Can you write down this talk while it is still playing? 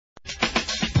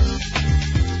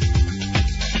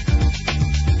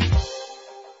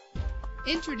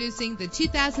Introducing the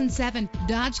 2007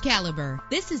 Dodge Caliber.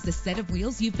 This is the set of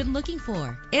wheels you've been looking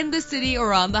for. In the city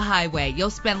or on the highway, you'll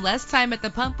spend less time at the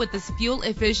pump with this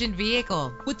fuel-efficient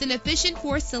vehicle. With an efficient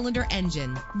 4-cylinder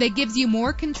engine that gives you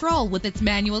more control with its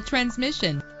manual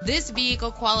transmission. This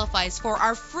vehicle qualifies for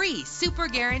our free Super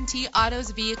Guarantee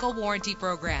Autos Vehicle Warranty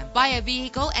Program. Buy a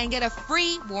vehicle and get a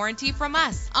free warranty from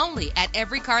us, only at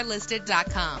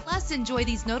everycarlisted.com. Plus, enjoy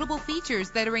these notable features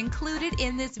that are included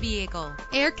in this vehicle: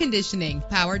 air conditioning,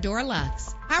 power door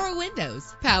locks, power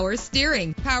windows, power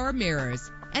steering, power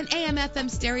mirrors, an AM/FM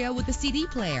stereo with a CD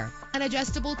player, an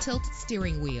adjustable tilt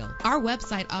steering wheel. Our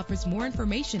website offers more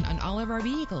information on all of our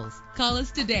vehicles. Call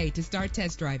us today to start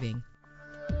test driving.